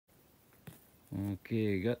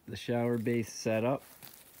Okay, got the shower base set up.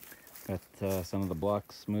 Got some of the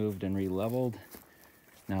blocks moved and re-leveled.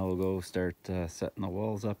 Now we'll go start setting the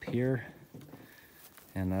walls up here.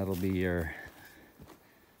 And that'll be your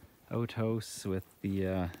outhouse with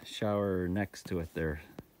the shower next to it there.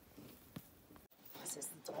 Is this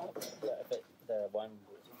the top? Yeah, but the one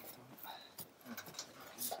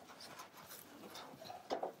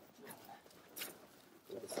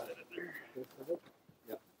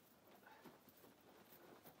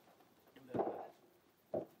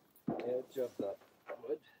Edge of the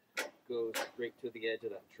wood goes right to the edge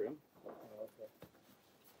of that trim. Oh, okay.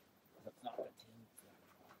 That's not the tin.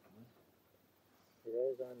 It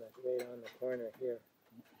is on the right on the corner here.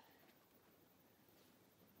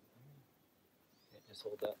 Okay, just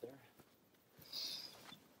hold that there.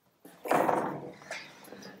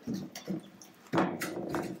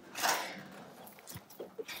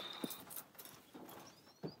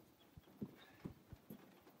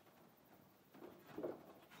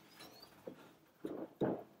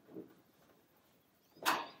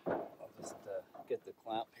 I'll just get the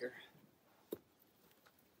clamp here.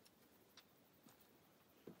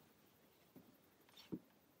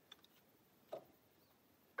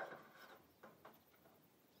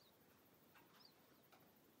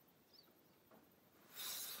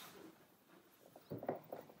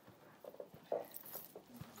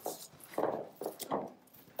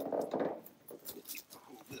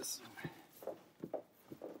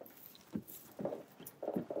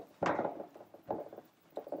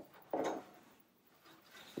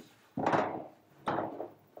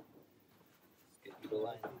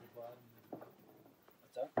 Line.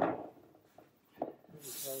 What's up?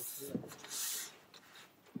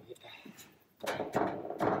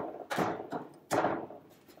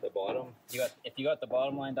 The bottom. If you got the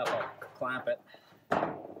bottom lined up, I'll clamp it.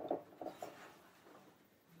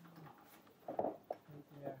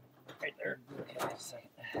 Right there. Okay, just a second.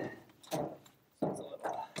 So it's a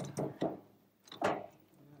little.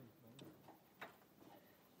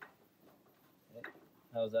 Okay.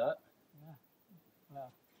 How's that?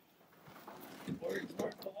 Well, Words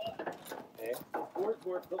worth a lot. okay. Words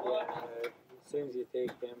worth a lot. As soon as you take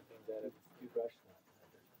them things out of You brush that.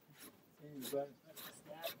 as soon as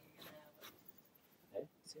Hey?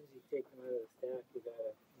 as soon as you take them out of the stack, you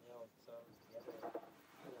gotta some together.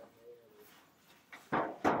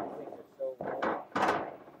 Things are so low.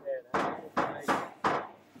 There, that's nice.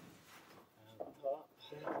 Top.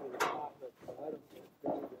 Essentially the top, but the bottom is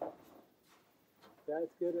pretty good.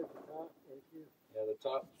 That's good at the top, thank you. Yeah, the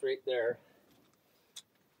top's right there.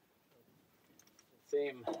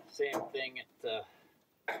 Same thing at the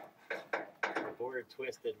board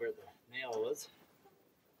twisted where the nail was.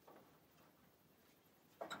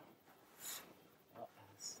 Oh,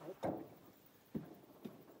 that's-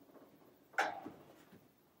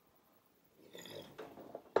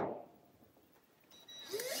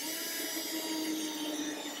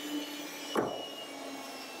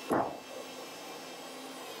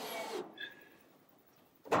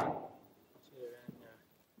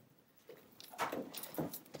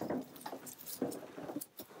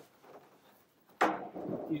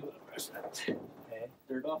 You brush that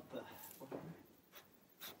dirt off the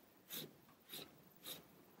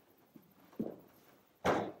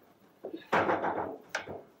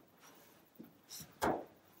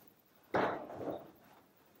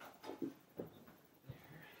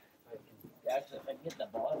Actually, if I can get the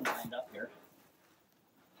bottom lined up here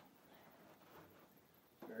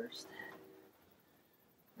first.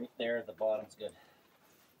 Right there, the bottom's good.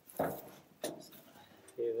 Okay,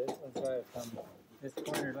 this one's gotta come. This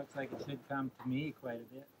corner looks like it should come to me quite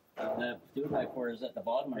a bit. The 2x4 is at the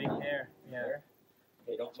bottom or Right not? there, yeah. There?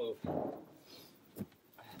 Okay, don't move.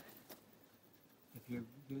 If you're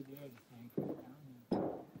good there, just anchor it down.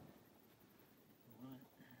 One.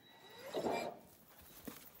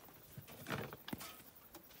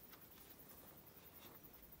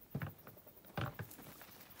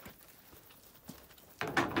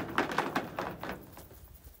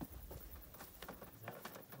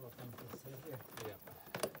 Yeah.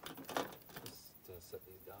 Just set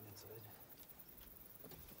these down inside.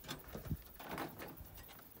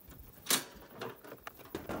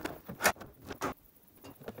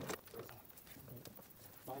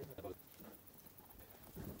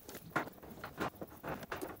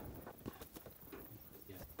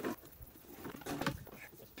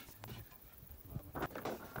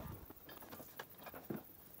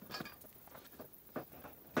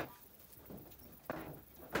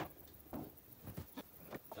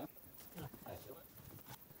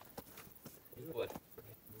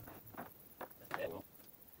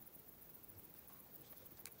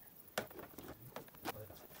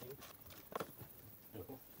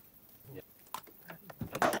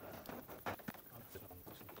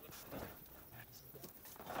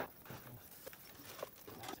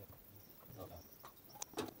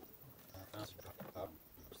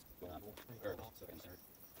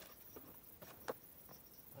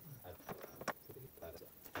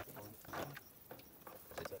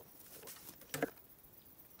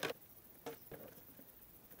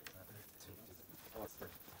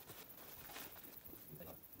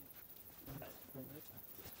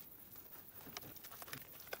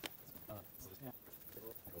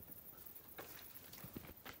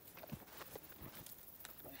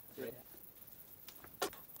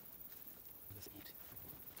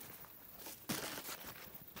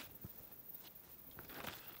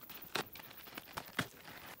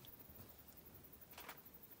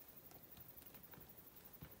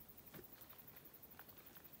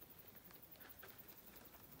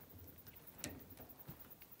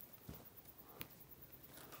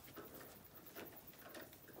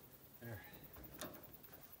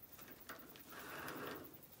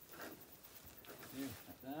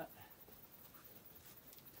 That.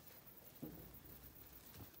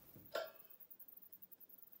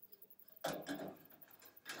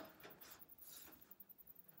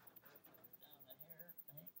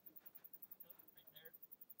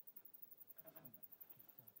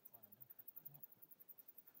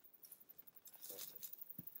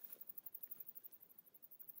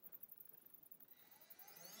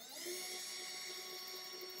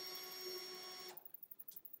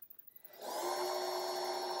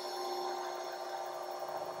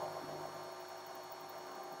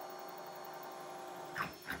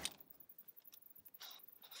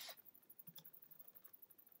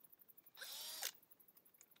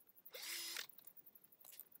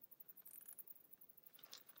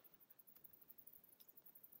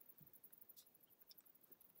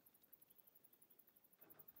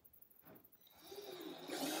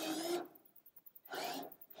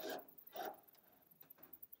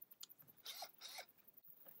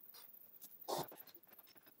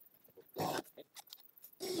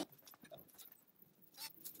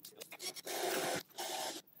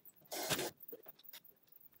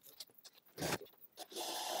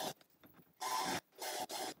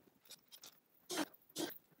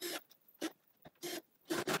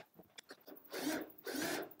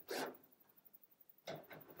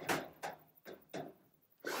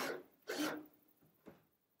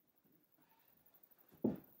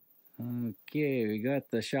 Okay, we got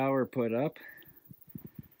the shower put up.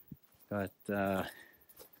 Got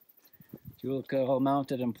Joolca all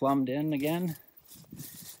mounted and plumbed in again.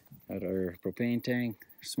 Got our propane tank,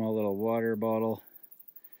 small little water bottle.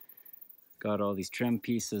 Got all these trim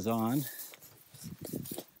pieces on,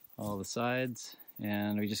 all the sides,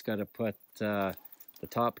 and we just got to put the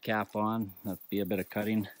top cap on. That'd be a bit of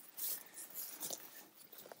cutting.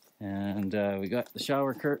 And we got the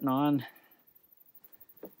shower curtain on,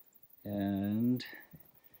 and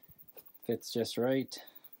fits just right,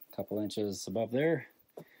 a couple inches above there.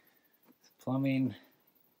 Plumbing,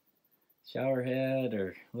 shower head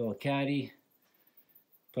or little caddy.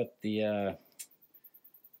 Put the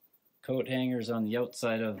coat hangers on the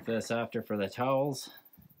outside of this after for the towels,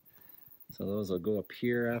 so those will go up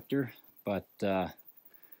here after, but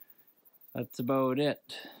that's about it.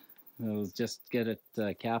 We'll just get it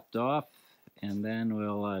capped off and then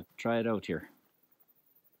we'll try it out here.